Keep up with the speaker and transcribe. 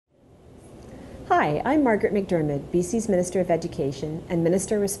Hi, I'm Margaret MacDiarmid, BC's Minister of Education and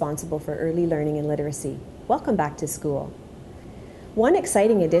Minister responsible for early learning and literacy. Welcome back to school. One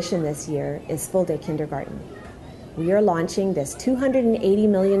exciting addition this year is full-day kindergarten. We are launching this $280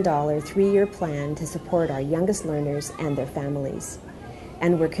 million three-year plan to support our youngest learners and their families.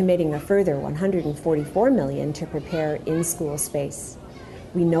 And we're committing a further $144 million to prepare in-school space.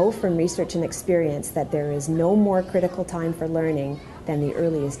 We know from research and experience that there is no more critical time for learning than the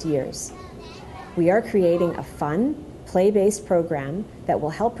earliest years. We are creating a fun, play-based program that will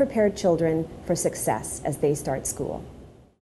help prepare children for success as they start school.